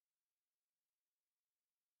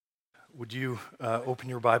Would you open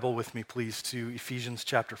your Bible with me, please, to Ephesians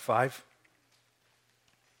chapter 5?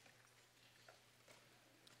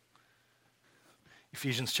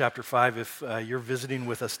 Ephesians chapter 5, if you're visiting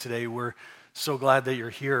with us today, we're so glad that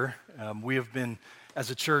you're here. We have been,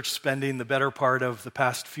 as a church, spending the better part of the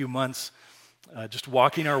past few months just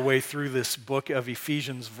walking our way through this book of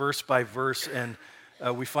Ephesians verse by verse, and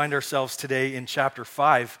we find ourselves today in chapter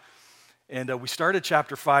 5. And we started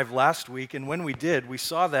chapter 5 last week, and when we did, we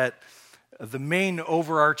saw that the main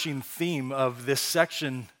overarching theme of this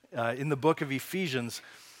section in the book of Ephesians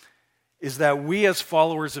is that we as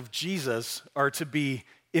followers of Jesus are to be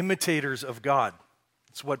imitators of God.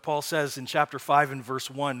 It's what Paul says in chapter 5 and verse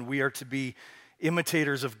 1. We are to be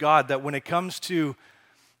imitators of God, that when it comes to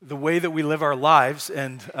the way that we live our lives,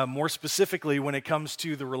 and more specifically when it comes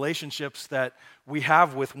to the relationships that we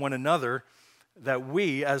have with one another, that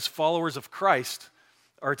we as followers of Christ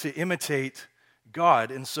are to imitate God.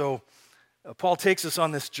 And so Paul takes us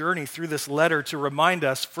on this journey through this letter to remind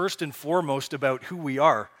us first and foremost about who we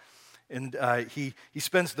are. And he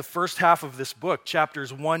spends the first half of this book,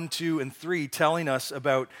 chapters 1, 2, and 3, telling us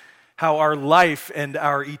about how our life and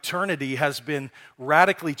our eternity has been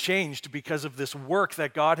radically changed because of this work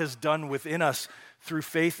that God has done within us through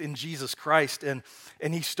faith in Jesus Christ. And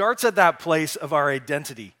he starts at that place of our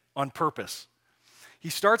identity on purpose. He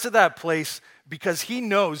starts at that place because he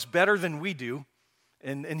knows better than we do,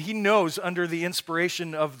 and he knows under the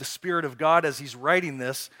inspiration of the Spirit of God as he's writing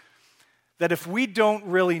this, that if we don't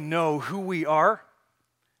really know who we are,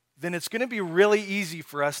 then it's going to be really easy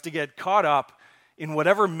for us to get caught up in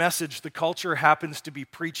whatever message the culture happens to be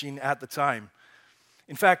preaching at the time.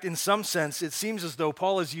 In fact, in some sense, it seems as though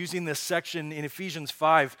Paul is using this section in Ephesians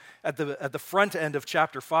 5 at the front end of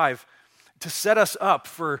chapter 5 to set us up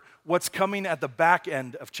for what's coming at the back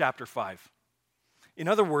end of chapter 5. In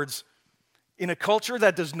other words, in a culture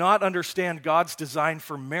that does not understand God's design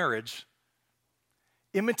for marriage,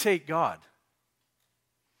 imitate God.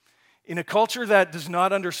 In a culture that does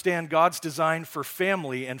not understand God's design for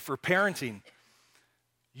family and for parenting,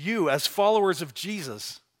 you, as followers of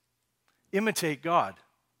Jesus, imitate God.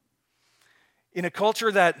 In a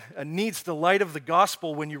culture that needs the light of the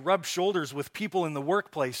gospel when you rub shoulders with people in the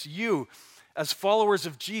workplace, you, as followers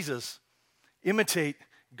of Jesus, imitate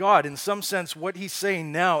God. In some sense, what he's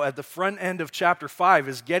saying now at the front end of chapter 5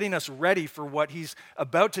 is getting us ready for what he's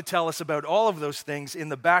about to tell us about all of those things in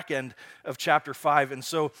the back end of chapter 5. And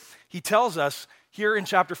so he tells us here in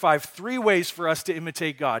chapter 5 3 ways for us to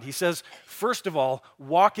imitate God. He says, first of all,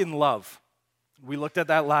 walk in love. We looked at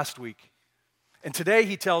that last week. And today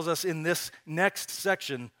he tells us in this next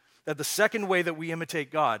section that the second way that we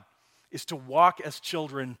imitate God is to walk as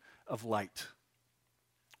children of light.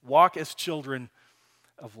 Walk as children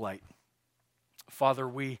of light. Father,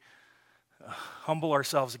 we humble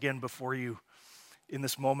ourselves again before you in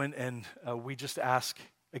this moment, and we just ask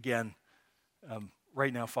again,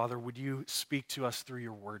 right now, Father, would you speak to us through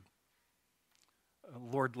your word?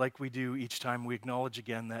 Lord, like we do each time, we acknowledge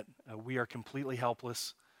again that we are completely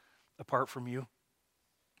helpless apart from you,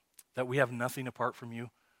 that we have nothing apart from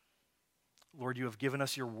you. Lord, you have given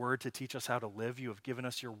us your word to teach us how to live. You have given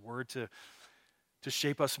us your word to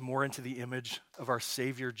shape us more into the image of our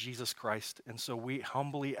Savior, Jesus Christ. And so we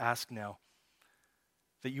humbly ask now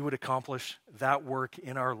that you would accomplish that work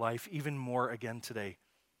in our life even more again today.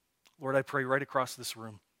 Lord, I pray right across this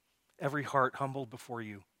room, every heart humbled before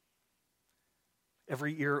you,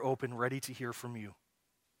 every ear open, ready to hear from you,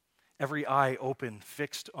 every eye open,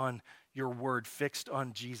 fixed on your word, fixed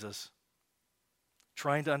on Jesus,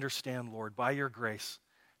 trying to understand, Lord, by your grace,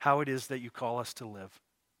 how it is that you call us to live.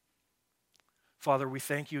 Father, we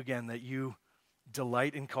thank you again that you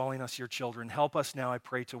delight in calling us your children. Help us now, I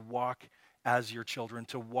pray, to walk as your children,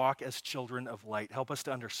 to walk as children of light. Help us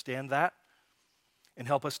to understand that and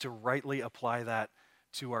help us to rightly apply that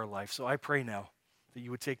to our life. So I pray now that you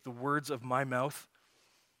would take the words of my mouth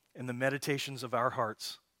and the meditations of our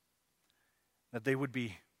hearts, that they would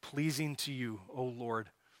be pleasing to you, O Lord,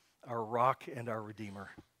 our rock and our redeemer.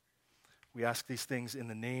 We ask these things in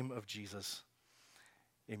the name of Jesus.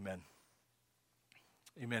 Amen.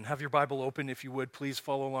 Amen. Have your Bible open, if you would. Please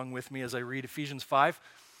follow along with me as I read Ephesians 5,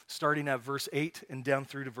 starting at verse 8 and down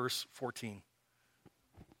through to verse 14.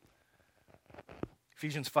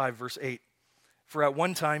 Ephesians 5, verse 8. For at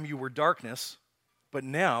one time you were darkness, but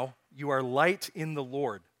now you are light in the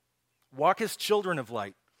Lord. Walk as children of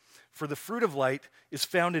light, for the fruit of light is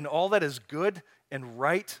found in all that is good and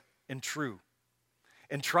right and true.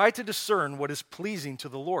 And try to discern what is pleasing to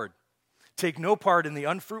the Lord. Take no part in the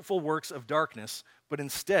unfruitful works of darkness, but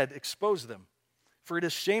instead expose them. For it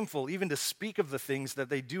is shameful even to speak of the things that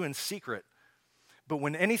they do in secret. But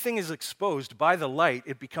when anything is exposed by the light,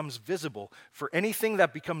 it becomes visible. For anything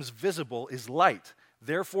that becomes visible is light.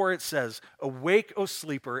 Therefore it says, "Awake, O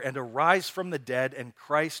sleeper, and arise from the dead, and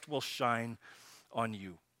Christ will shine on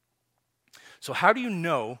you." So how do you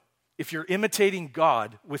know if you're imitating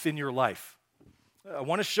God within your life? I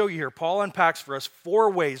want to show you here. Paul unpacks for us 4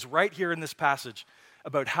 ways right here in this passage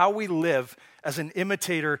about how we live as an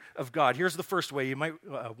imitator of God. Here's the first way. You might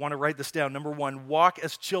want to write this down. Number 1, walk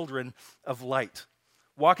as children of light.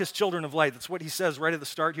 Walk as children of light. That's what he says right at the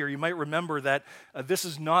start here. You might remember that this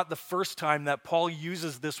is not the first time that Paul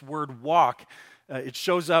uses this word walk. It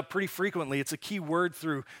shows up pretty frequently. It's a key word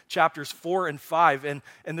through chapters 4 and 5. And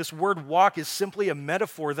this word walk is simply a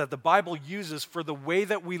metaphor that the Bible uses for the way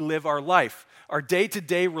that we live our life, our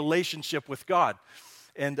day-to-day relationship with God.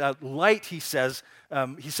 And light, he says,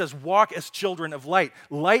 walk as children of light.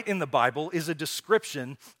 Light in the Bible is a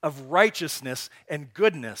description of righteousness and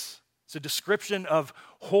goodness. It's a description of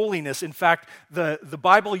holiness. In fact, the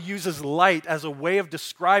Bible uses light as a way of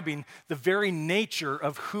describing the very nature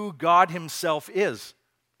of who God himself is.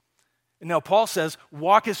 And now Paul says,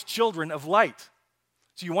 walk as children of light.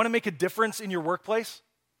 So you want to make a difference in your workplace?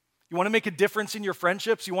 You want to make a difference in your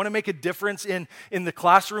friendships? You want to make a difference in the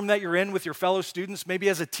classroom that you're in with your fellow students, maybe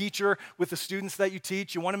as a teacher with the students that you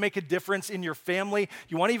teach? You want to make a difference in your family?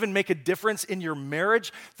 You want to even make a difference in your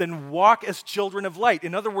marriage? Then walk as children of light.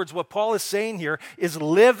 In other words, what Paul is saying here is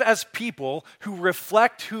live as people who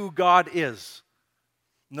reflect who God is.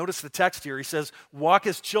 Notice the text here. He says, walk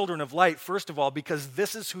as children of light, first of all, because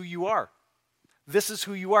this is who you are. This is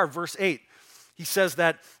who you are. Verse 8. He says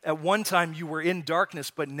that at one time you were in darkness,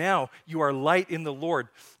 but now you are light in the Lord.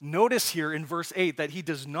 Notice here in verse 8 that he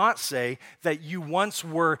does not say that you once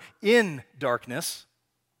were in darkness.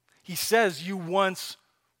 He says you once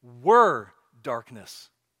were darkness.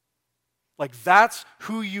 Like that's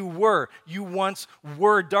who you were. You once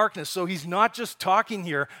were darkness. So he's not just talking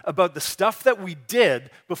here about the stuff that we did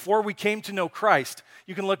before we came to know Christ.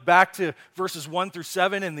 You can look back to verses 1 through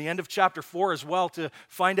 7 and the end of chapter 4 as well to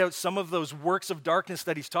find out some of those works of darkness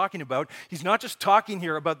that he's talking about. He's not just talking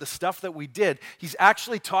here about the stuff that we did. He's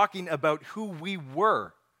actually talking about who we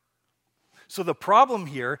were. So the problem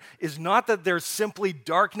here is not that there's simply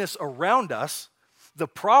darkness around us. The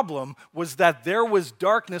problem was that there was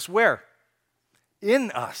darkness where?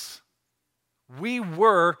 In us. We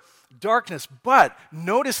were darkness. But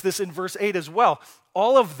notice this in verse 8 as well.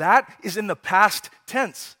 All of that is in the past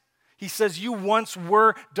tense. He says you once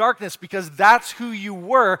were darkness because that's who you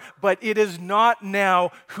were, but it is not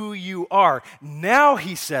now who you are. Now,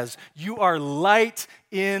 he says, you are light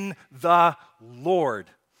in the Lord.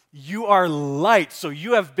 You are light, so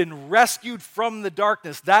you have been rescued from the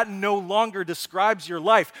darkness. That no longer describes your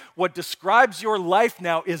life. What describes your life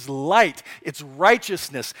now is light. It's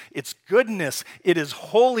righteousness. It's goodness. It is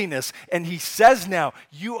holiness. And he says now,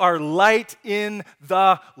 you are light in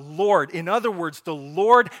the Lord. In other words, the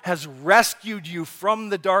Lord has rescued you from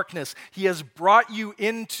the darkness. He has brought you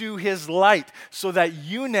into his light so that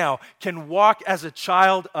you now can walk as a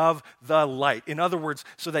child of the light. In other words,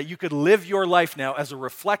 so that you could live your life now as a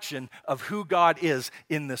reflection of who God is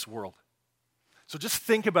in this world. So just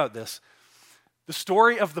think about this. The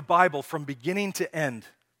story of the Bible from beginning to end,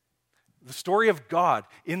 the story of God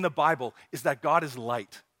in the Bible is that God is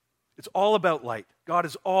light. It's all about light. God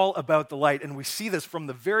is all about the light, and we see this from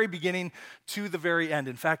the very beginning to the very end.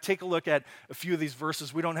 In fact, take a look at a few of these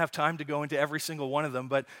verses. We don't have time to go into every single one of them,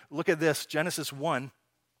 but look at this, Genesis 1,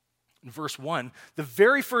 verse 1, the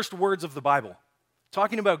very first words of the Bible,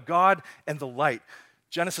 talking about God and the light.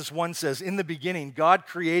 Genesis 1 says, in the beginning, God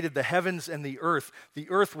created the heavens and the earth. The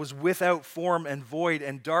earth was without form and void,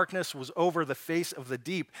 and darkness was over the face of the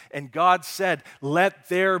deep. And God said, let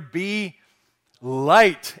there be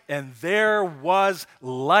light. And there was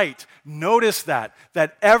light. Notice that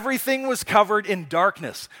everything was covered in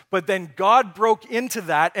darkness. But then God broke into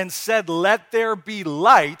that and said, let there be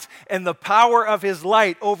light. And the power of his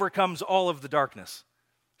light overcomes all of the darkness.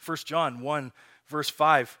 1 John 1, verse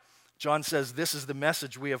 5. John says, this is the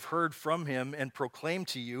message we have heard from him and proclaimed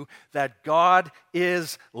to you, that God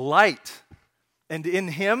is light, and in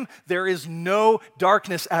him there is no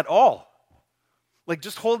darkness at all. Like,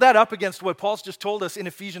 just hold that up against what Paul's just told us in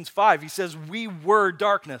Ephesians 5. He says, we were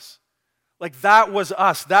darkness. Like, that was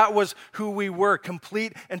us. That was who we were,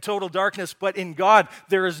 complete and total darkness. But in God,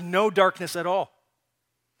 there is no darkness at all.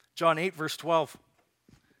 John 8, verse 12.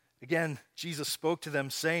 Again, Jesus spoke to them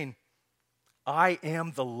saying, I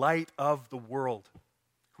am the light of the world.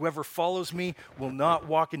 Whoever follows me will not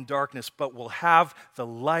walk in darkness, but will have the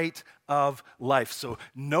light of life. So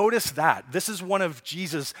notice that. This is one of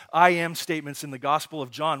Jesus' I am statements in the Gospel of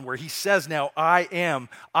John, where he says now, I am,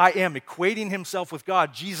 equating himself with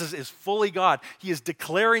God. Jesus is fully God. He is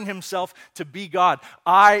declaring himself to be God.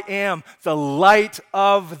 I am the light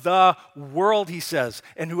of the world, he says.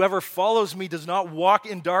 And whoever follows me does not walk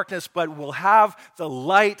in darkness, but will have the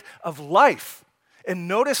light of life. And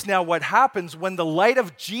notice now what happens when the light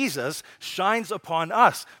of Jesus shines upon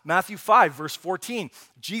us. Matthew 5, verse 14.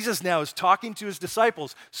 Jesus now is talking to his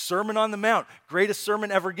disciples. Sermon on the Mount, greatest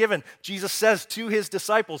sermon ever given. Jesus says to his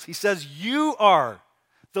disciples, he says, you are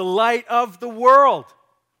the light of the world.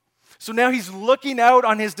 So now he's looking out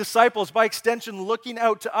on his disciples, by extension, looking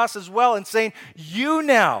out to us as well and saying, you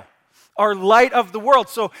now are light of the world.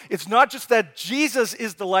 So it's not just that Jesus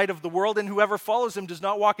is the light of the world and whoever follows him does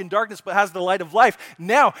not walk in darkness but has the light of life.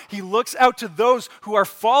 Now he looks out to those who are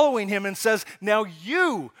following him and says, now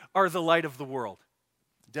you are the light of the world.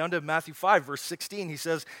 Down to Matthew 5, verse 16, he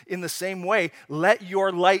says, in the same way, let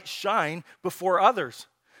your light shine before others,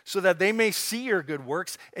 so that they may see your good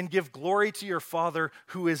works and give glory to your Father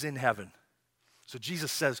who is in heaven. So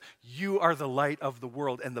Jesus says, you are the light of the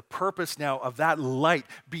world, and the purpose now of that light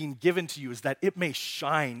being given to you is that it may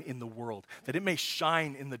shine in the world, that it may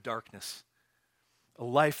shine in the darkness. A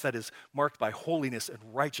life that is marked by holiness and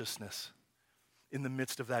righteousness in the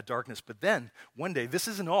midst of that darkness. But then, one day, this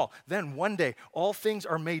isn't all. Then, one day, all things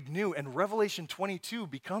are made new, and Revelation 22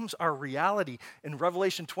 becomes our reality. And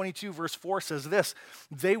Revelation 22, verse 4 says this,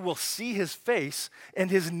 they will see his face,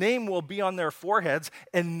 and his name will be on their foreheads,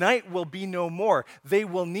 and night will be no more. They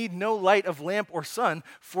will need no light of lamp or sun,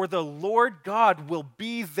 for the Lord God will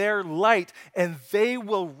be their light, and they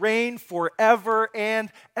will reign forever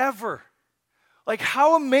and ever. Like,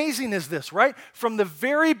 how amazing is this, right? From the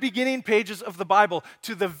very beginning pages of the Bible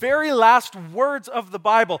to the very last words of the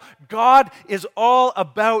Bible, God is all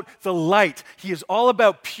about the light. He is all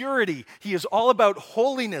about purity. He is all about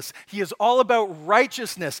holiness. He is all about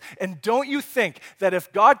righteousness. And don't you think that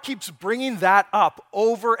if God keeps bringing that up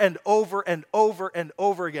over and over and over and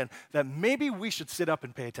over again, that maybe we should sit up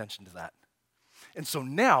and pay attention to that? And so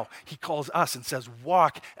now he calls us and says,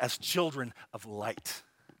 walk as children of light.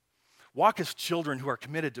 Walk as children who are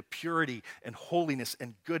committed to purity and holiness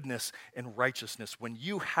and goodness and righteousness. When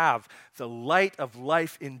you have the light of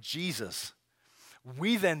life in Jesus,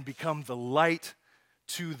 we then become the light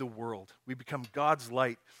to the world. We become God's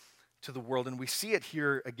light to the world. And we see it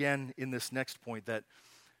here again in this next point, that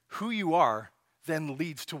who you are then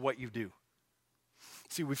leads to what you do.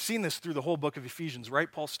 See, we've seen this through the whole book of Ephesians,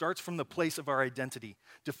 right? Paul starts from the place of our identity,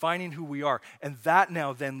 defining who we are, and that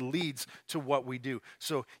now then leads to what we do.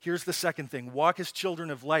 So here's the second thing. Walk as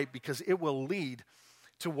children of light, because it will lead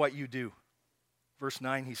to what you do. Verse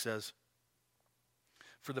 9, he says,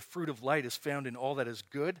 for the fruit of light is found in all that is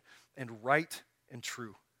good and right and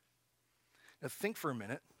true. Now think for a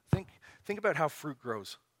minute. Think about how fruit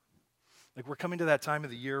grows. Like, we're coming to that time of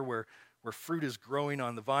the year where fruit is growing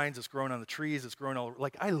on the vines, it's growing on the trees, it's growing all,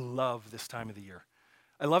 like, I love this time of the year.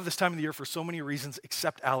 I love this time of the year for so many reasons,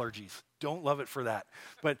 except allergies. Don't love it for that.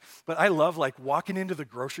 But I love, like, walking into the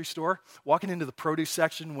grocery store, walking into the produce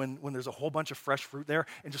section when there's a whole bunch of fresh fruit there,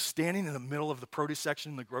 and just standing in the middle of the produce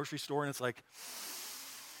section in the grocery store, and it's like,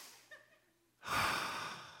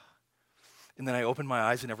 and then I open my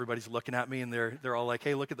eyes and everybody's looking at me and they're all like,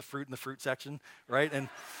 hey, look at the fruit in the fruit section, right? And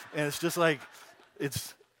it's just like,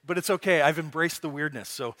 but it's okay. I've embraced the weirdness.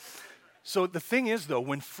 So the thing is, though,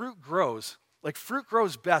 when fruit grows, like, fruit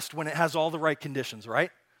grows best when it has all the right conditions,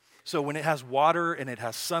 right? So when it has water and it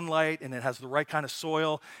has sunlight and it has the right kind of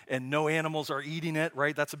soil and no animals are eating it,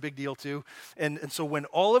 right? That's a big deal too. And so when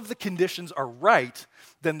all of the conditions are right,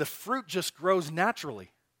 then the fruit just grows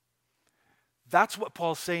naturally. That's what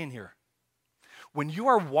Paul's saying here. When you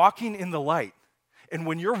are walking in the light, and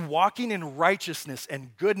when you're walking in righteousness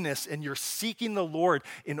and goodness and you're seeking the Lord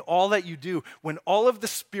in all that you do, when all of the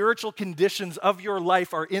spiritual conditions of your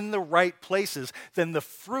life are in the right places, then the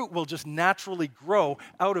fruit will just naturally grow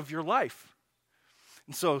out of your life.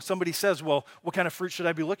 And so somebody says, well, what kind of fruit should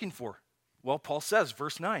I be looking for? Well, Paul says,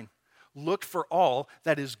 verse 9, look for all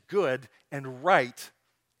that is good and right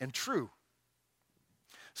and true.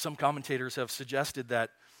 Some commentators have suggested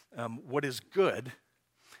that what is good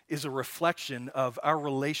is a reflection of our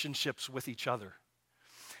relationships with each other.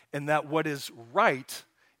 And that what is right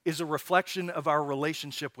is a reflection of our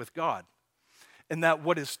relationship with God. And that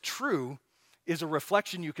what is true is a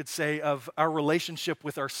reflection, you could say, of our relationship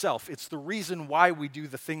with ourselves. It's the reason why we do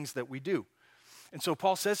the things that we do. And so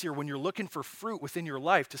Paul says here, when you're looking for fruit within your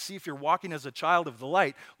life to see if you're walking as a child of the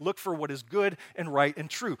light, look for what is good and right and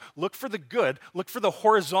true. Look for the good, look for the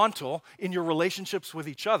horizontal in your relationships with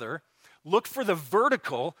each other, look for the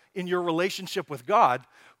vertical in your relationship with God,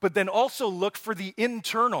 but then also look for the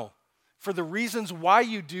internal, for the reasons why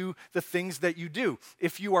you do the things that you do.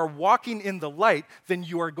 If you are walking in the light, then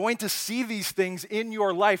you are going to see these things in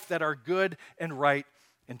your life that are good and right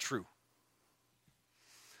and true.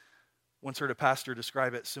 Once heard a pastor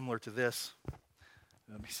describe it similar to this.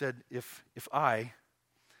 He said, if I,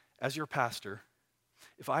 as your pastor,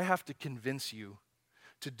 if I have to convince you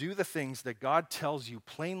to do the things that God tells you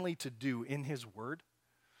plainly to do in His Word,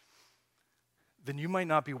 then you might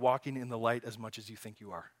not be walking in the light as much as you think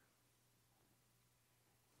you are.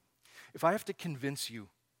 If I have to convince you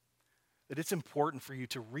that it's important for you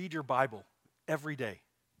to read your Bible every day,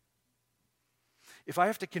 if I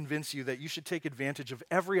have to convince you that you should take advantage of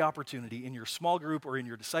every opportunity in your small group or in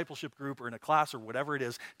your discipleship group or in a class or whatever it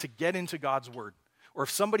is to get into God's Word, or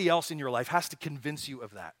if somebody else in your life has to convince you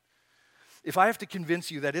of that, if I have to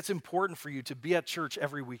convince you that it's important for you to be at church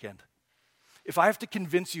every weekend, if I have to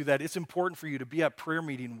convince you that it's important for you to be at prayer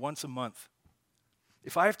meeting once a month,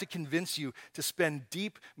 if I have to convince you to spend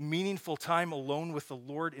deep, meaningful time alone with the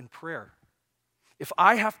Lord in prayer, if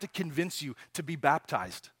I have to convince you to be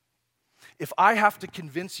baptized, if I have to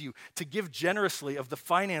convince you to give generously of the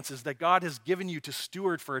finances that God has given you to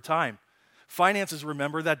steward for a time, finances,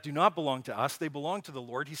 remember, that do not belong to us, they belong to the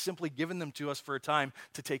Lord. He's simply given them to us for a time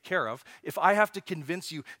to take care of. If I have to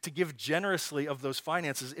convince you to give generously of those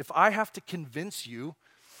finances, if I have to convince you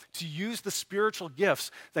to use the spiritual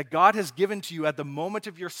gifts that God has given to you at the moment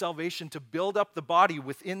of your salvation to build up the body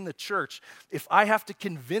within the church, if I have to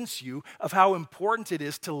convince you of how important it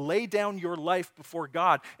is to lay down your life before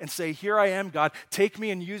God and say, here I am, God, take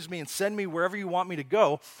me and use me and send me wherever you want me to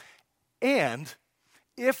go, and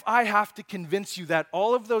if I have to convince you that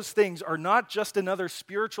all of those things are not just another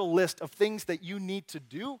spiritual list of things that you need to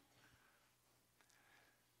do,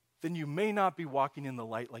 then you may not be walking in the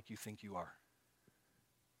light like you think you are.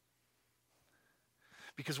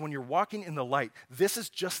 Because when you're walking in the light, this is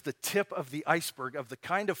just the tip of the iceberg of the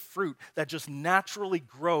kind of fruit that just naturally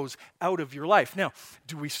grows out of your life. Now,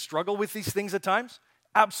 do we struggle with these things at times?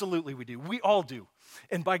 Absolutely we do. We all do.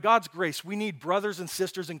 And by God's grace, we need brothers and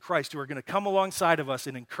sisters in Christ who are going to come alongside of us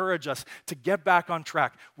and encourage us to get back on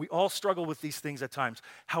track. We all struggle with these things at times.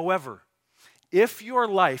 However, if your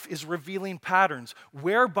life is revealing patterns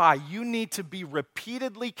whereby you need to be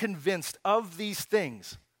repeatedly convinced of these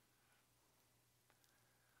things,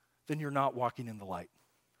 then you're not walking in the light.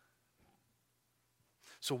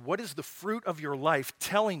 So what is the fruit of your life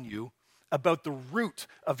telling you about the root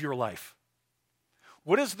of your life?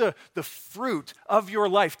 What is the fruit of your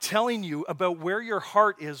life telling you about where your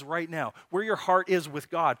heart is right now, where your heart is with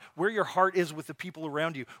God, where your heart is with the people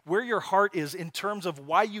around you, where your heart is in terms of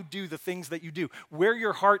why you do the things that you do, where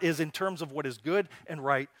your heart is in terms of what is good and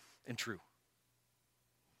right and true?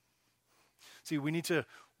 See, we need to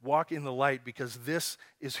walk in the light because this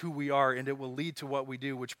is who we are and it will lead to what we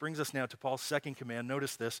do, which brings us now to Paul's second command.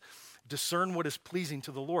 Notice this: discern what is pleasing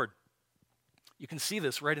to the Lord. You can see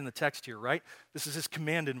this right in the text here, right? This is his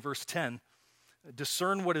command in verse 10.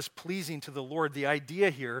 Discern what is pleasing to the Lord. The idea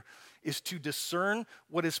here is to discern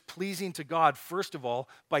what is pleasing to God, first of all,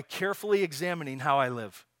 by carefully examining how I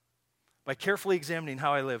live. By carefully examining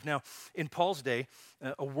how I live. Now, in Paul's day,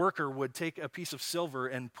 a worker would take a piece of silver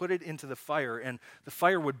and put it into the fire, and the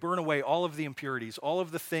fire would burn away all of the impurities, all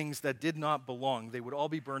of the things that did not belong. They would all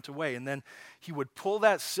be burnt away. And then he would pull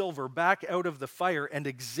that silver back out of the fire and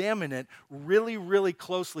examine it really, really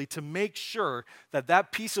closely to make sure that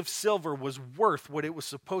that piece of silver was worth what it was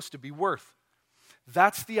supposed to be worth.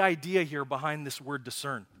 That's the idea here behind this word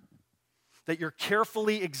discern. That you're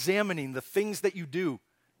carefully examining the things that you do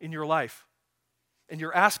in your life. And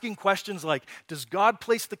you're asking questions like, does God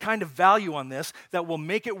place the kind of value on this that will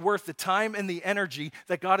make it worth the time and the energy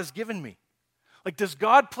that God has given me? Like, does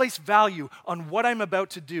God place value on what I'm about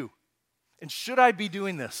to do? And should I be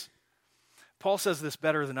doing this? Paul says this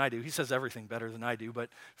better than I do. He says everything better than I do, but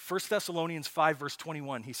 1 Thessalonians 5, verse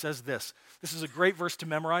 21, he says this. This is a great verse to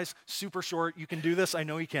memorize, super short. You can do this. I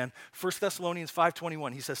know you can. 1 Thessalonians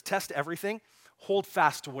 5:21, he says, test everything, hold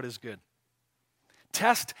fast to what is good.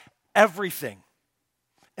 Test everything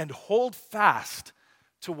and hold fast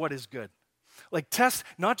to what is good. Like, test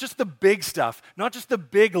not just the big stuff, not just the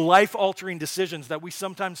big life-altering decisions that we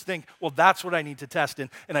sometimes think, well, that's what I need to test, and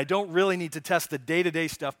I don't really need to test the day-to-day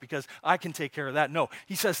stuff because I can take care of that. No,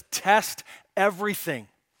 he says test everything.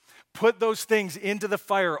 Put those things into the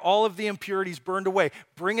fire, all of the impurities burned away.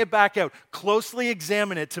 Bring it back out. Closely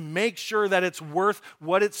examine it to make sure that it's worth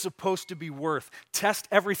what it's supposed to be worth. Test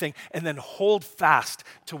everything, and then hold fast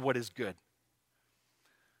to what is good.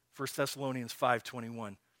 1 Thessalonians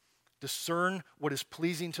 5:21. Discern what is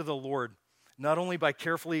pleasing to the Lord, not only by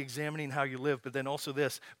carefully examining how you live, but then also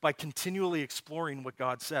this, by continually exploring what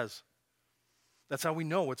God says. That's how we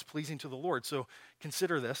know what's pleasing to the Lord. So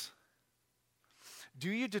consider this. Do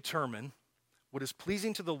you determine what is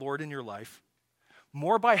pleasing to the Lord in your life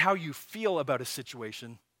more by how you feel about a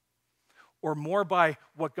situation or more by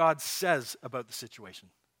what God says about the situation?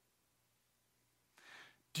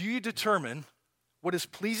 Do you determine what is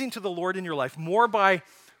pleasing to the Lord in your life more by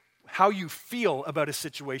how you feel about a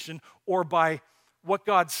situation or by what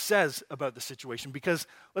God says about the situation? Because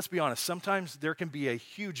let's be honest, sometimes there can be a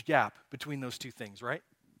huge gap between those two things, right?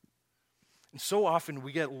 And so often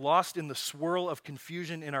we get lost in the swirl of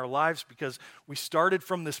confusion in our lives because we started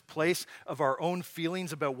from this place of our own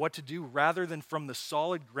feelings about what to do rather than from the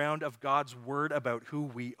solid ground of God's word about who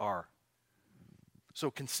we are.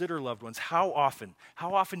 So consider, loved ones, how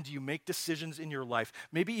often do you make decisions in your life,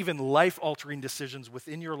 maybe even life-altering decisions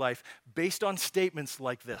within your life based on statements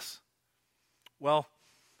like this? Well,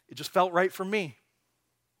 it just felt right for me.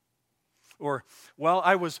 Or, well,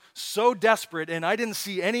 I was so desperate and I didn't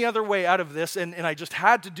see any other way out of this and I just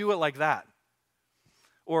had to do it like that.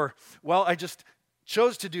 Or, well, I just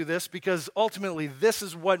chose to do this because ultimately this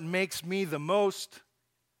is what makes me the most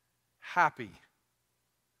happy.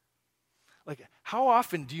 Like, how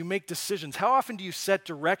often do you make decisions? How often do you set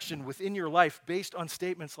direction within your life based on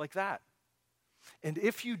statements like that? And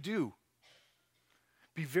if you do,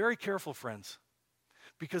 be very careful, friends.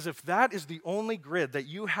 Because if that is the only grid that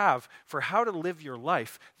you have for how to live your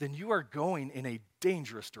life, then you are going in a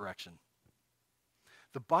dangerous direction.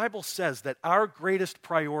 The Bible says that our greatest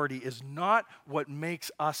priority is not what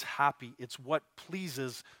makes us happy, it's what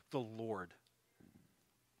pleases the Lord.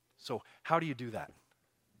 So how do you do that?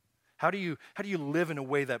 How do you live in a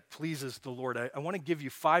way that pleases the Lord? I want to give you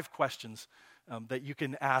 5 questions that you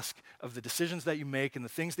can ask of the decisions that you make and the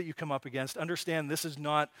things that you come up against. Understand this is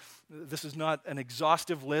not an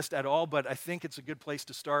exhaustive list at all, but I think it's a good place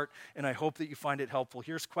to start, and I hope that you find it helpful.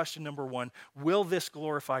 Here's question number 1. Will this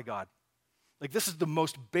glorify God? Like, this is the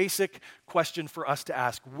most basic question for us to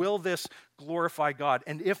ask. Will this glorify God?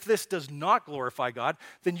 And if this does not glorify God,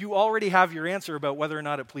 then you already have your answer about whether or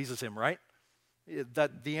not it pleases him, right?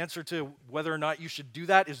 That the answer to whether or not you should do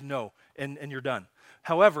that is no, and you're done.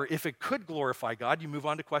 However, if it could glorify God, you move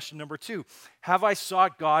on to question number 2. Have I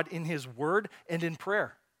sought God in his word and in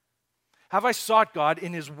prayer? Have I sought God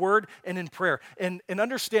in his word and in prayer? And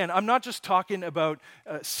understand, I'm not just talking about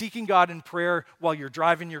seeking God in prayer while you're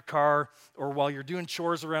driving your car or while you're doing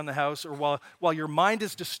chores around the house or while your mind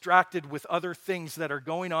is distracted with other things that are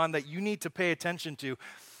going on that you need to pay attention to.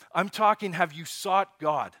 I'm talking, have you sought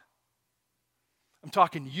God? I'm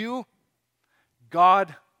talking you,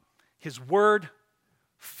 God, his word,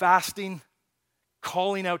 fasting,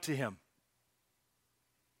 calling out to him.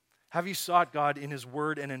 Have you sought God in his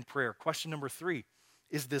word and in prayer? Question number 3,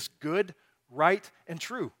 is this good, right, and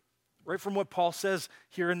true? Right from what Paul says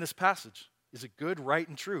here in this passage. Is it good, right,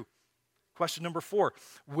 and true? Question number 4,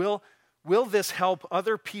 will this help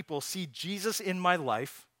other people see Jesus in my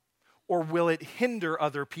life, or will it hinder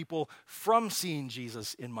other people from seeing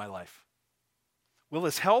Jesus in my life? Will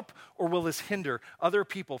this help or will this hinder other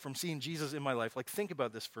people from seeing Jesus in my life? Like, think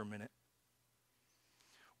about this for a minute.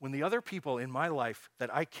 When the other people in my life that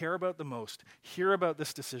I care about the most hear about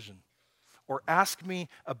this decision or ask me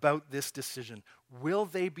about this decision, will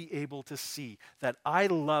they be able to see that I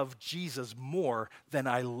love Jesus more than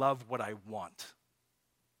I love what I want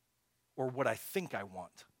or what I think I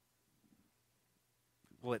want?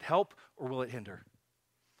 Will it help or will it hinder?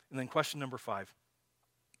 And then question number 5.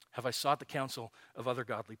 Have I sought the counsel of other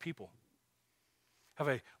godly people? Have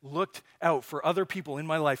I looked out for other people in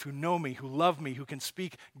my life who know me, who love me, who can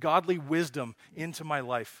speak godly wisdom into my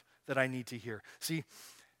life that I need to hear? See,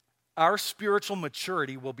 our spiritual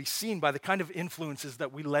maturity will be seen by the kind of influences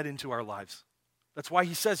that we let into our lives. That's why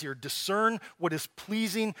he says here, discern what is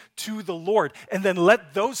pleasing to the Lord, and then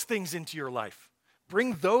let those things into your life.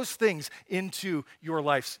 Bring those things into your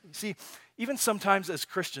life. See, even sometimes as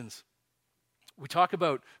Christians, we talk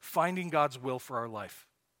about finding God's will for our life.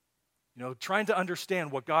 You know, trying to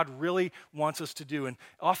understand what God really wants us to do. And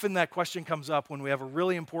often that question comes up when we have a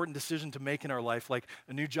really important decision to make in our life, like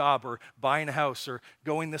a new job or buying a house or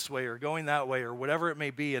going this way or going that way or whatever it may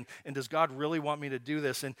be. And does God really want me to do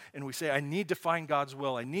this? And we say, I need to find God's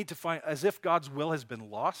will. I need to find, as if God's will has been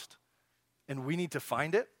lost and we need to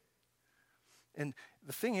find it. And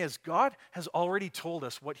the thing is, God has already told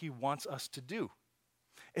us what he wants us to do.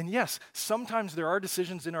 And yes, sometimes there are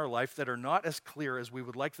decisions in our life that are not as clear as we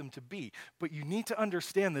would like them to be. But you need to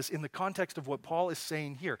understand this in the context of what Paul is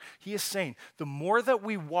saying here. He is saying the more that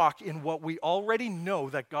we walk in what we already know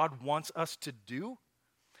that God wants us to do,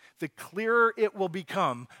 the clearer it will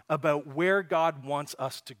become about where God wants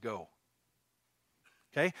us to go.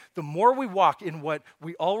 Okay? The more we walk in what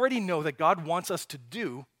we already know that God wants us to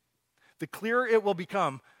do, the clearer it will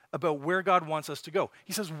become about where God wants us to go.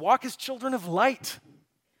 He says, walk as children of light.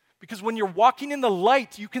 Because when you're walking in the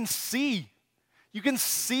light, you can see. You can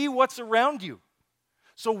see what's around you.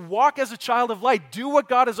 So walk as a child of light. Do what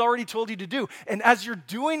God has already told you to do. And as you're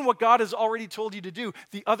doing what God has already told you to do,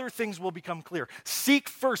 the other things will become clear. Seek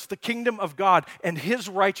first the kingdom of God and his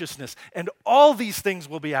righteousness, and all these things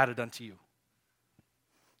will be added unto you.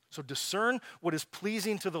 So discern what is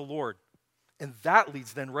pleasing to the Lord. And that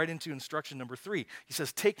leads then right into instruction number 3. He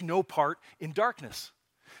says, take no part in darkness.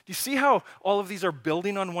 Do you see how all of these are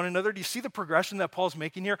building on one another? Do you see the progression that Paul's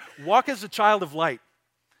making here? Walk as a child of light,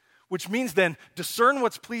 which means then discern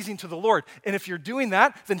what's pleasing to the Lord. And if you're doing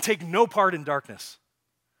that, then take no part in darkness.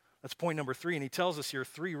 That's point number 3. And he tells us here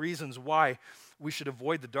 3 reasons why we should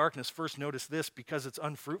avoid the darkness. First, notice this, because it's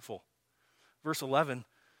unfruitful. Verse 11,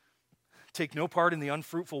 take no part in the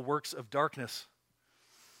unfruitful works of darkness.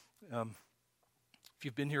 If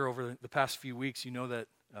you've been here over the past few weeks, you know that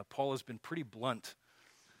Paul has been pretty blunt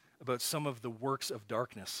about some of the works of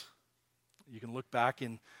darkness. You can look back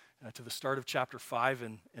to the start of chapter 5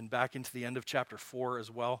 and back into the end of chapter 4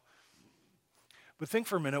 as well. But think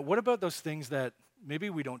for a minute, what about those things that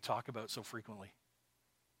maybe we don't talk about so frequently?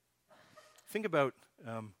 Think about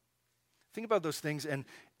those things and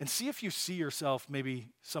see if you see yourself maybe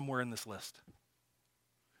somewhere in this list.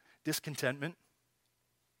 Discontentment,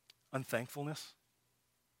 unthankfulness,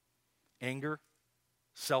 anger,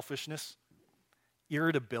 selfishness,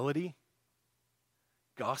 irritability,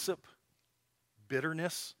 gossip,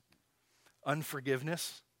 bitterness,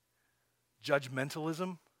 unforgiveness,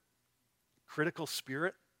 judgmentalism, critical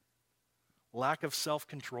spirit, lack of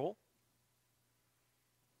self-control.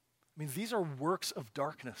 I mean, these are works of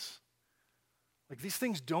darkness. Like, these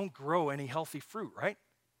things don't grow any healthy fruit, right?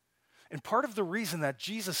 And part of the reason that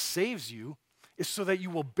Jesus saves you is so that you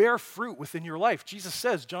will bear fruit within your life. Jesus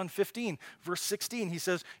says, John 15, verse 16, he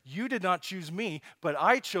says, you did not choose me, but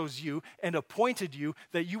I chose you and appointed you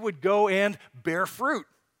that you would go and bear fruit.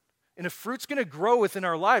 And if fruit's going to grow within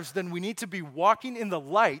our lives, then we need to be walking in the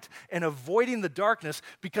light and avoiding the darkness,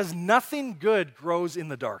 because nothing good grows in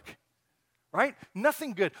the dark. Right?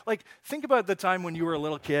 Nothing good. Like, think about the time when you were a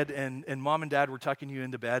little kid and mom and dad were tucking you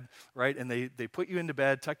into bed, right? And they put you into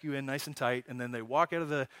bed, tuck you in nice and tight, and then they walk out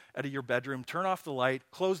of your bedroom, turn off the light,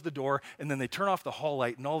 close the door, and then they turn off the hall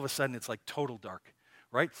light, and all of a sudden it's like total dark,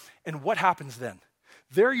 right? And what happens then?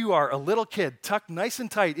 There you are, a little kid, tucked nice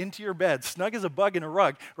and tight into your bed, snug as a bug in a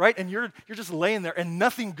rug, right? And you're just laying there, and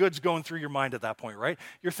nothing good's going through your mind at that point, right?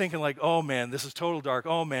 You're thinking like, oh man, this is total dark.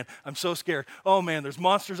 Oh man, I'm so scared. Oh man, there's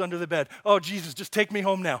monsters under the bed. Oh Jesus, just take me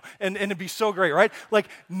home now. And it'd be so great, right? Like,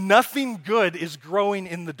 nothing good is growing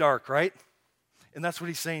in the dark, right? And that's what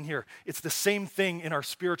he's saying here. It's the same thing in our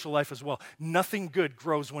spiritual life as well. Nothing good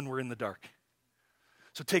grows when we're in the dark.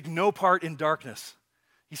 So take no part in darkness,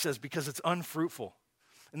 he says, because it's unfruitful.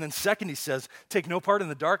 And then second, he says, take no part in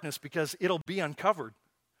the darkness because it'll be uncovered.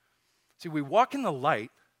 See, we walk in the light.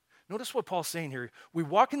 Notice what Paul's saying here. We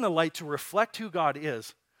walk in the light to reflect who God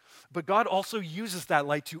is, but God also uses that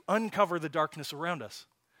light to uncover the darkness around us.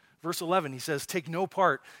 Verse 11, he says, take no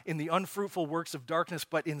part in the unfruitful works of darkness,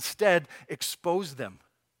 but instead expose them.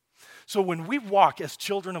 So when we walk as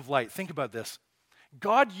children of light, think about this.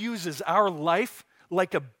 God uses our life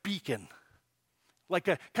like a beacon.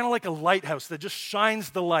 Kind of like a lighthouse that just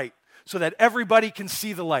shines the light so that everybody can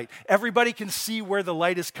see the light. Everybody can see where the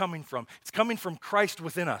light is coming from. It's coming from Christ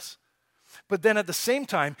within us. But then at the same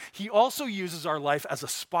time, he also uses our life as a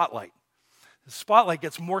spotlight. The spotlight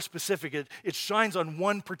gets more specific. It shines on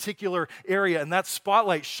one particular area, and that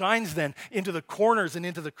spotlight shines then into the corners and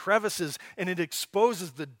into the crevices, and it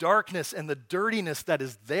exposes the darkness and the dirtiness that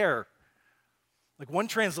is there. Like one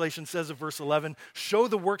translation says of verse 11, show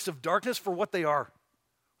the works of darkness for what they are.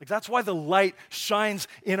 Like, that's why the light shines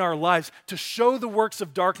in our lives, to show the works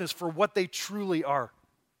of darkness for what they truly are.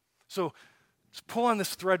 So just pull on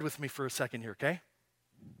this thread with me for a second here, okay?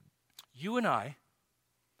 You and I,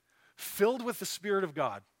 filled with the Spirit of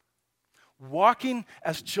God, walking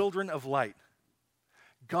as children of light,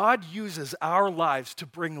 God uses our lives to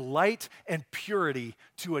bring light and purity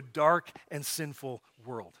to a dark and sinful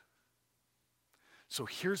world. So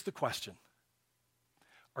here's the question.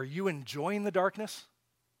 Are you enjoying the darkness,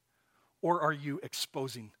 or are you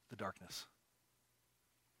exposing the darkness?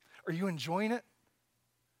 Are you enjoying it,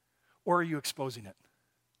 or are you exposing it?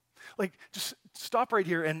 Like, just stop right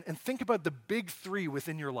here and think about the big three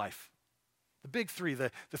within your life. The big three,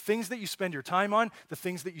 the things that you spend your time on, the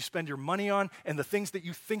things that you spend your money on, and the things that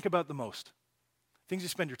you think about the most. Things you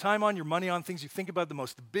spend your time on, your money on, things you think about the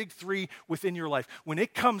most. The big three within your life. When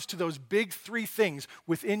it comes to those big three things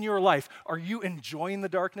within your life, are you enjoying the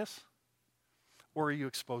darkness, or are you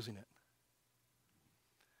exposing it?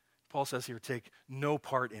 Paul says here, take no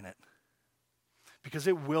part in it, because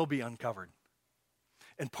it will be uncovered.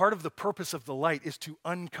 And part of the purpose of the light is to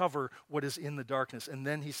uncover what is in the darkness. And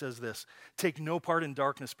then he says this, take no part in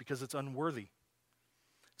darkness because it's unworthy.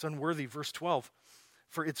 It's unworthy, verse 12.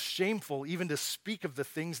 For it's shameful even to speak of the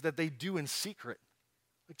things that they do in secret.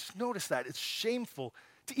 Like, just notice that. It's shameful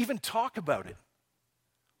to even talk about it,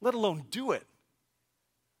 let alone do it.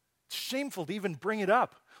 It's shameful to even bring it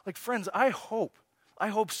up. Like, friends, I hope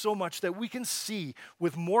so much that we can see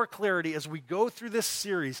with more clarity as we go through this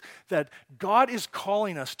series that God is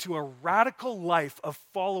calling us to a radical life of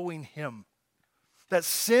following Him. That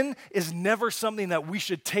sin is never something that we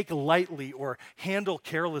should take lightly or handle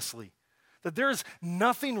carelessly. That there is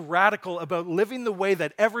nothing radical about living the way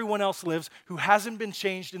that everyone else lives who hasn't been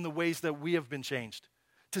changed in the ways that we have been changed.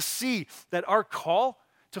 To see that our call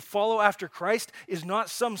to follow after Christ is not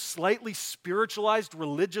some slightly spiritualized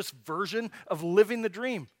religious version of living the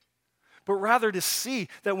dream, but rather to see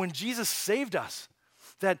that when Jesus saved us,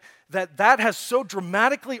 that has so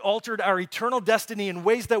dramatically altered our eternal destiny in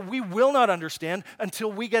ways that we will not understand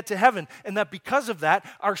until we get to heaven, and that because of that,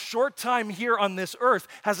 our short time here on this earth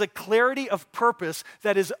has a clarity of purpose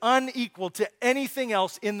that is unequal to anything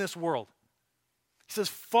else in this world. He says,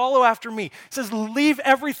 follow after me. He says, leave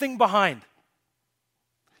everything behind.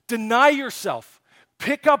 Deny yourself,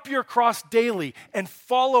 pick up your cross daily, and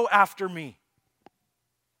follow after me.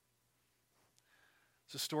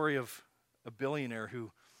 It's a story of a billionaire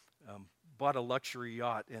who bought a luxury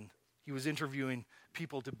yacht, and he was interviewing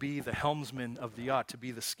people to be the helmsman of the yacht, to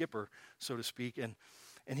be the skipper, so to speak, and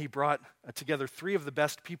he brought together 3 of the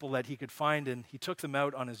best people that he could find, and he took them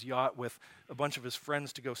out on his yacht with a bunch of his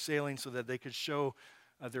friends to go sailing so that they could show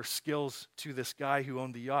their skills to this guy who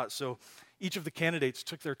owned the yacht. So each of the candidates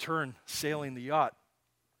took their turn sailing the yacht.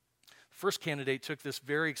 The first candidate took this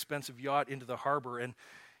very expensive yacht into the harbor, and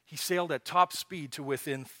he sailed at top speed to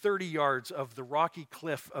within 30 yards of the rocky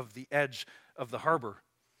cliff of the edge of the harbor.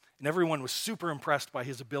 And everyone was super impressed by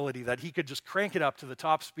his ability that he could just crank it up to the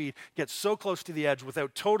top speed, get so close to the edge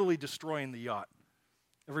without totally destroying the yacht.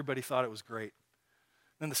 Everybody thought it was great.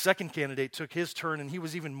 Then the second candidate took his turn, and he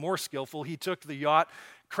was even more skillful. He took the yacht,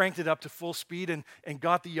 cranked it up to full speed, and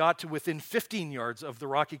got the yacht to within 15 yards of the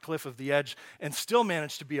rocky cliff of the edge, and still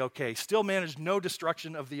managed to be okay, still managed no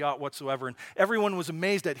destruction of the yacht whatsoever. And everyone was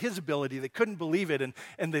amazed at his ability. They couldn't believe it,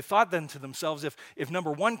 and they thought then to themselves, if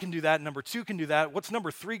number 1 can do that, and number 2 can do that, what's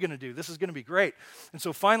number 3 going to do? This is going to be great. And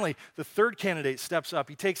so finally, the third candidate steps up.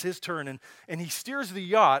 He takes his turn, and he steers the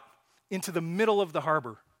yacht into the middle of the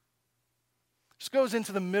harbor. Just goes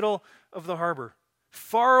into the middle of the harbor,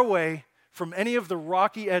 far away from any of the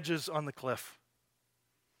rocky edges on the cliff.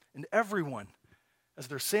 And everyone, as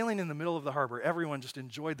they're sailing in the middle of the harbor, everyone just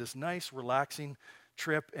enjoyed this nice, relaxing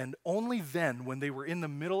trip. And only then, when they were in the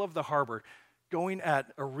middle of the harbor, going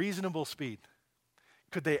at a reasonable speed,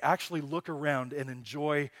 could they actually look around and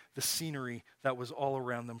enjoy the scenery that was all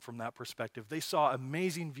around them from that perspective. They saw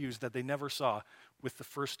amazing views that they never saw with the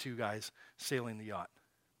first 2 guys sailing the yacht.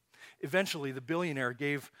 Eventually, the billionaire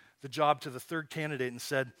gave the job to the third candidate and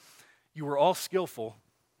said, "You were all skillful,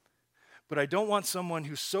 but I don't want someone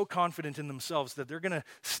who's so confident in themselves that they're going to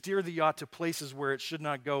steer the yacht to places where it should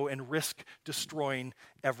not go and risk destroying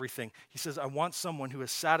everything." He says, "I want someone who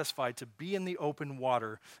is satisfied to be in the open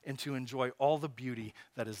water and to enjoy all the beauty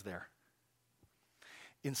that is there."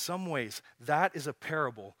 In some ways, that is a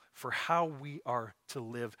parable for how we are to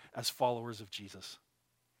live as followers of Jesus.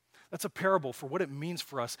 That's a parable for what it means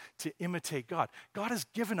for us to imitate God. God has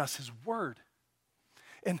given us His Word.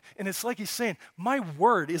 And it's like He's saying, my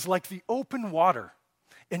Word is like the open water.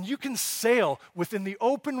 And you can sail within the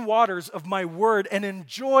open waters of my Word and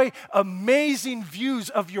enjoy amazing views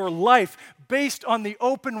of your life based on the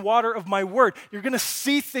open water of my Word. You're going to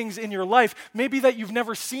see things in your life maybe that you've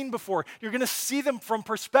never seen before. You're going to see them from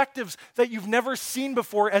perspectives that you've never seen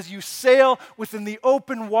before as you sail within the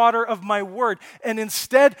open water of my Word. And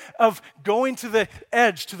instead of going to the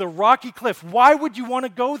edge, to the rocky cliff, why would you want to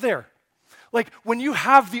go there? Like, when you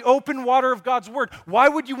have the open water of God's Word, why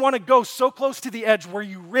would you want to go so close to the edge where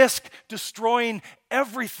you risk destroying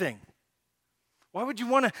everything? Why would you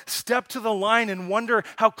want to step to the line and wonder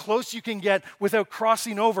how close you can get without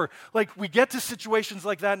crossing over? Like, we get to situations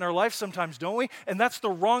like that in our life sometimes, don't we? And that's the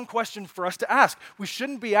wrong question for us to ask. We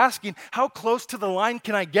shouldn't be asking, how close to the line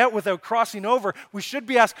can I get without crossing over? We should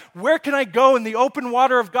be asking, where can I go in the open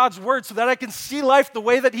water of God's word so that I can see life the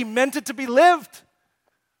way that he meant it to be lived?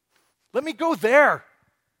 Let me go there.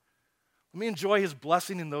 Let me enjoy his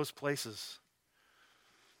blessing in those places.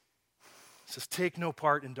 It says, take no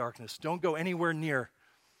part in darkness. Don't go anywhere near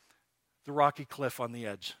the rocky cliff on the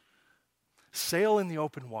edge. Sail in the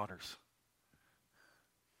open waters.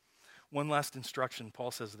 One last instruction,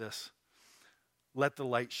 Paul says this, let the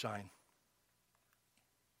light shine.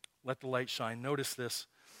 Let the light shine. Notice this,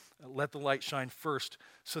 let the light shine first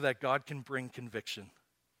so that God can bring conviction.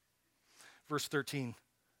 Verse 13,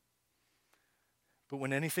 but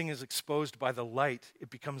when anything is exposed by the light, it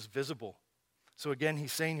becomes visible. So again,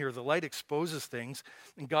 he's saying here, the light exposes things,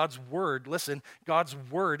 and God's word, listen, God's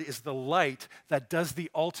word is the light that does the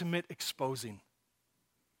ultimate exposing.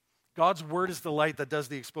 God's word is the light that does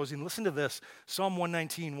the exposing. Listen to this, Psalm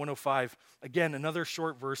 119, 105. Again, another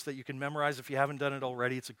short verse that you can memorize if you haven't done it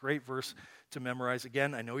already. It's a great verse to memorize.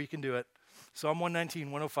 Again, I know you can do it. Psalm 119,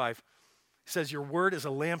 105 says, your word is a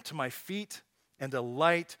lamp to my feet and a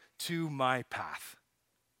light to my path.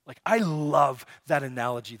 Like, I love that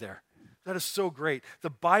analogy there. That is so great. The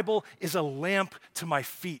Bible is a lamp to my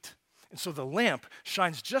feet. And so the lamp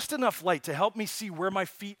shines just enough light to help me see where my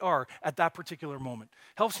feet are at that particular moment.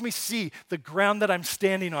 Helps me see the ground that I'm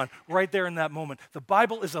standing on right there in that moment. The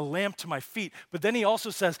Bible is a lamp to my feet. But then he also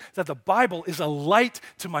says that the Bible is a light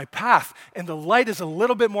to my path. And the light is a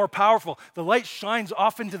little bit more powerful. The light shines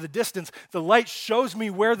off into the distance. The light shows me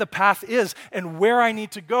where the path is and where I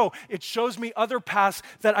need to go. It shows me other paths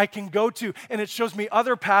that I can go to. And it shows me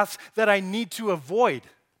other paths that I need to avoid.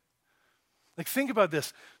 Like, think about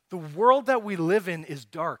this. The world that we live in is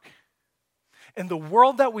dark. And the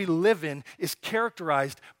world that we live in is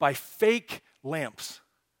characterized by fake lamps,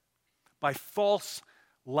 by false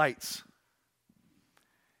lights.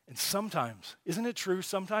 And sometimes, isn't it true?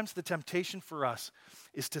 Sometimes the temptation for us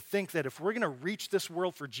is to think that if we're going to reach this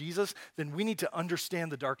world for Jesus, then we need to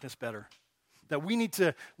understand the darkness better. That we need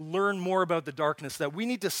to learn more about the darkness, that we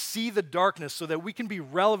need to see the darkness so that we can be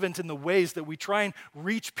relevant in the ways that we try and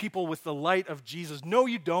reach people with the light of Jesus. No,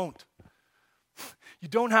 you don't. You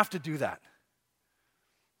don't have to do that.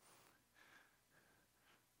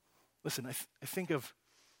 Listen, I think of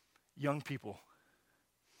young people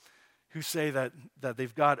who say that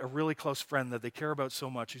they've got a really close friend that they care about so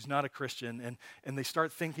much who's not a Christian, and they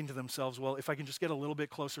start thinking to themselves, well, if I can just get a little bit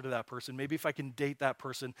closer to that person, maybe if I can date that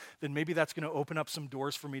person, then maybe that's going to open up some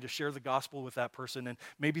doors for me to share the gospel with that person, and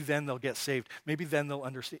maybe then they'll get saved. Maybe then they'll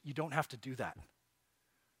understand. You don't have to do that. In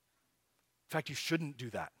fact, you shouldn't do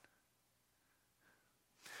that.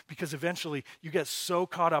 Because eventually you get so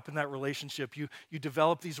caught up in that relationship, you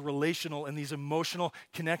develop these relational and these emotional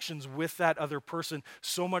connections with that other person,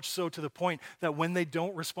 so much so to the point that when they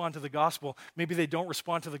don't respond to the gospel, maybe they don't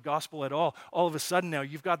respond to the gospel at all of a sudden now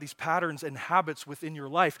you've got these patterns and habits within your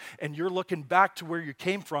life, and you're looking back to where you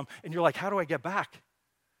came from, and you're like, how do I get back?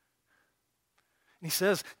 And he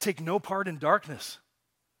says, take no part in darkness,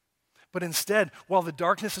 but instead, while the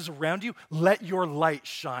darkness is around you, let your light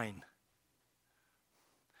shine.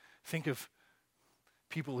 Think of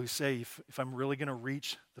people who say, if I'm really going to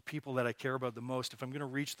reach the people that I care about the most, if I'm going to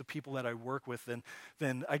reach the people that I work with,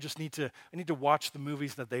 then I need to watch the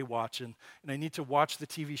movies that they watch, and I need to watch the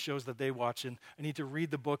TV shows that they watch, and I need to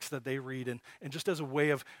read the books that they read, and just as a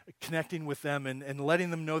way of connecting with them and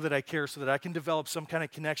letting them know that I care so that I can develop some kind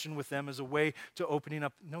of connection with them as a way to opening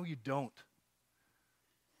up. No, you don't.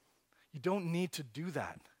 You don't need to do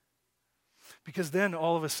that. Because then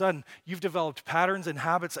all of a sudden, you've developed patterns and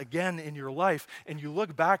habits again in your life, and you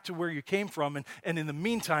look back to where you came from, and in the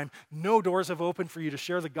meantime, no doors have opened for you to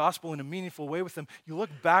share the gospel in a meaningful way with them. You look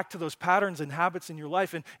back to those patterns and habits in your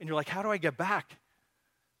life, and you're like, how do I get back?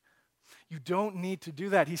 You don't need to do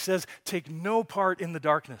that. He says, take no part in the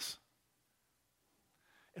darkness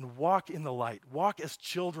and walk in the light. Walk as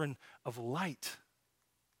children of light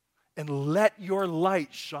and let your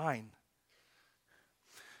light shine.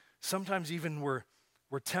 Sometimes even we're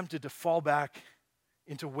tempted to fall back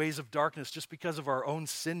into ways of darkness just because of our own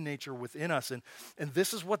sin nature within us. And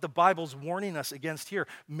this is what the Bible's warning us against here.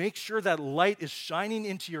 Make sure that light is shining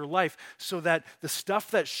into your life so that the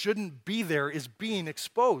stuff that shouldn't be there is being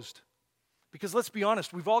exposed. Because let's be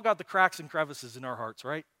honest, we've all got the cracks and crevices in our hearts,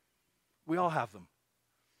 right? We all have them.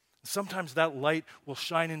 Sometimes that light will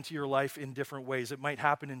shine into your life in different ways. It might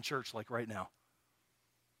happen in church like right now.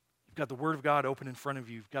 You've got the Word of God open in front of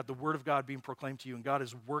you. You've got the Word of God being proclaimed to you, and God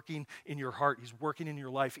is working in your heart. He's working in your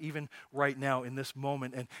life, even right now in this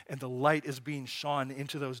moment, and the light is being shone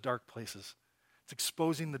into those dark places. It's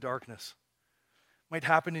exposing the darkness. It might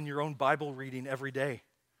happen in your own Bible reading every day. It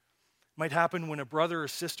might happen when a brother or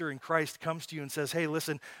sister in Christ comes to you and says, hey,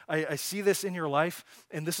 listen, I see this in your life,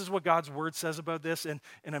 and this is what God's Word says about this, and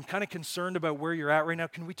I'm kind of concerned about where you're at right now.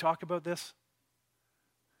 Can we talk about this?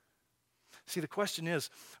 See, the question is,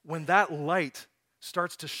 when that light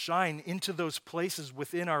starts to shine into those places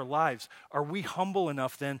within our lives, are we humble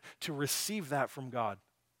enough then to receive that from God?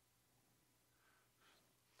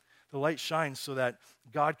 The light shines so that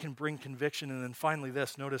God can bring conviction. And then finally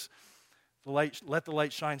this, notice, let the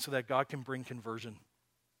light shine so that God can bring conversion.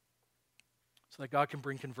 So that God can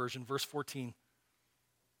bring conversion. Verse 14.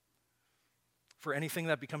 For anything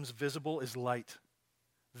that becomes visible is light.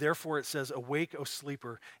 Therefore it says, awake, O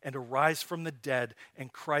sleeper, and arise from the dead,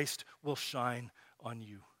 and Christ will shine on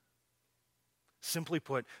you. Simply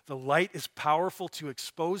put, the light is powerful to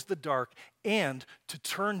expose the dark and to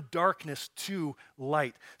turn darkness to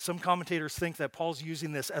light. Some commentators think that Paul's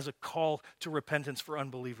using this as a call to repentance for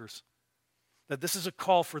unbelievers. That this is a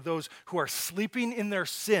call for those who are sleeping in their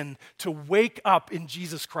sin to wake up in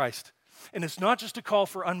Jesus Christ. And it's not just a call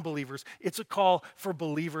for unbelievers, it's a call for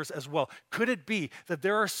believers as well. Could it be that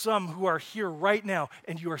there are some who are here right now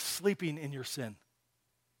and you are sleeping in your sin?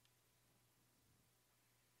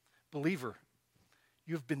 Believer,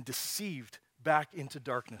 you have been deceived back into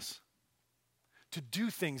darkness to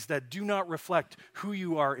do things that do not reflect who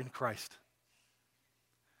you are in Christ.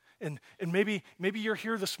 And maybe you're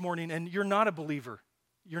here this morning and you're not a believer.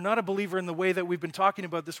 You're not a believer in the way that we've been talking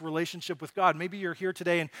about this relationship with God. Maybe you're here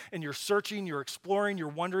today and you're searching, you're exploring, you're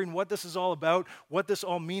wondering what this is all about, what this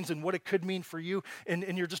all means, and what it could mean for you, and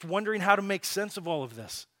you're just wondering how to make sense of all of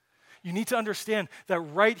this. You need to understand that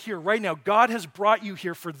right here, right now, God has brought you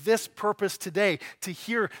here for this purpose today, to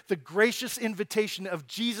hear the gracious invitation of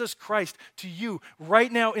Jesus Christ to you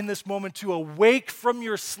right now in this moment to awake from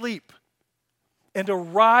your sleep and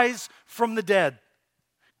arise from the dead.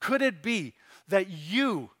 Could it be that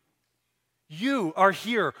you are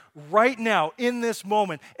here right now in this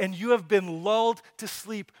moment and you have been lulled to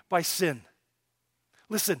sleep by sin?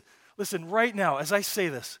 Listen right now as I say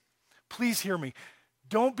this, please hear me.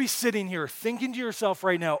 Don't be sitting here thinking to yourself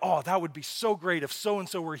right now, oh, that would be so great if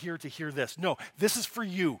so-and-so were here to hear this. No, this is for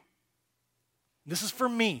you. This is for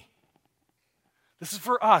me. This is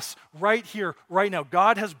for us right here, right now.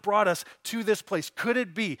 God has brought us to this place. Could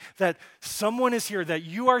it be that someone is here, that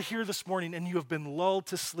you are here this morning and you have been lulled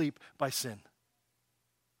to sleep by sin?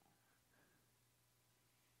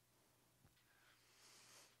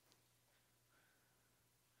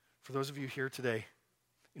 For those of you here today,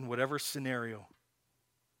 in whatever scenario,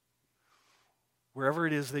 wherever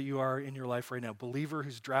it is that you are in your life right now, believer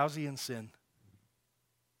who's drowsy in sin,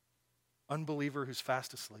 unbeliever who's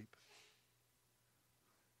fast asleep,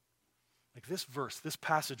 like this verse, this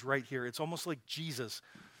passage right here, it's almost like Jesus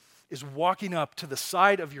is walking up to the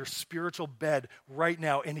side of your spiritual bed right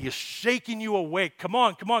now and he is shaking you awake. Come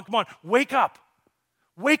on. Wake up.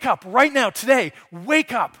 Wake up right now, today.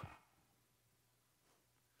 Wake up.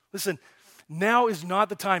 Listen, now is not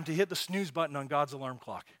the time to hit the snooze button on God's alarm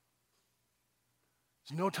clock.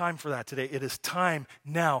 There's no time for that today. It is time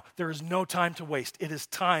now. There is no time to waste. It is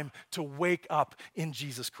time to wake up in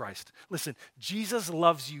Jesus Christ. Listen, Jesus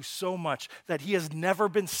loves you so much that he has never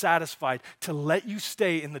been satisfied to let you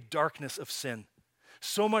stay in the darkness of sin.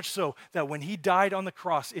 So much so that when he died on the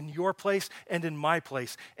cross in your place and in my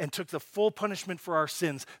place and took the full punishment for our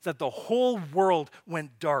sins, that the whole world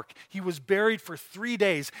went dark. He was buried for 3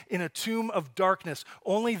 days in a tomb of darkness,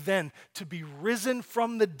 only then to be risen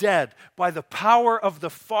from the dead by the power of the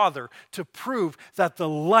Father to prove that the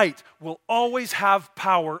light will always have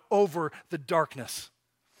power over the darkness.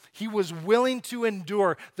 He was willing to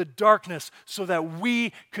endure the darkness so that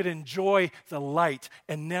we could enjoy the light.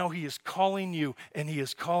 And now he is calling you and he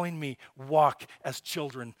is calling me, walk as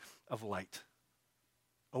children of light.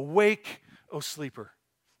 Awake, O sleeper,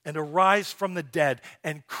 and arise from the dead,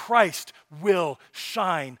 and Christ will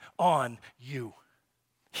shine on you.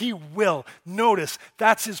 He will. Notice,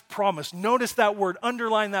 that's his promise. Notice that word,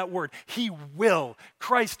 underline that word. He will.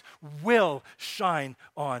 Christ will shine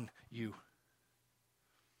on you.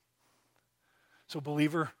 So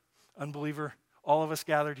believer, unbeliever, all of us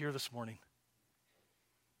gathered here this morning,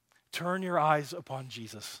 turn your eyes upon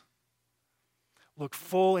Jesus. Look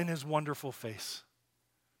full in his wonderful face,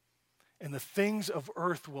 and the things of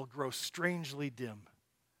earth will grow strangely dim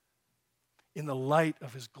in the light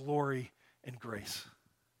of his glory and grace.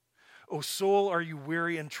 O soul, are you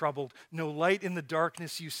weary and troubled? No light in the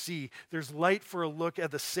darkness you see. There's light for a look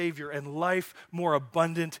at the Savior and life more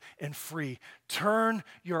abundant and free. Turn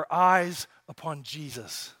your eyes upon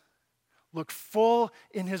Jesus. Look full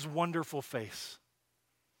in his wonderful face,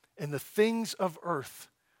 and the things of earth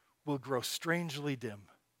will grow strangely dim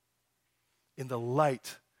in the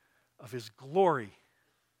light of his glory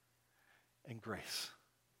and grace.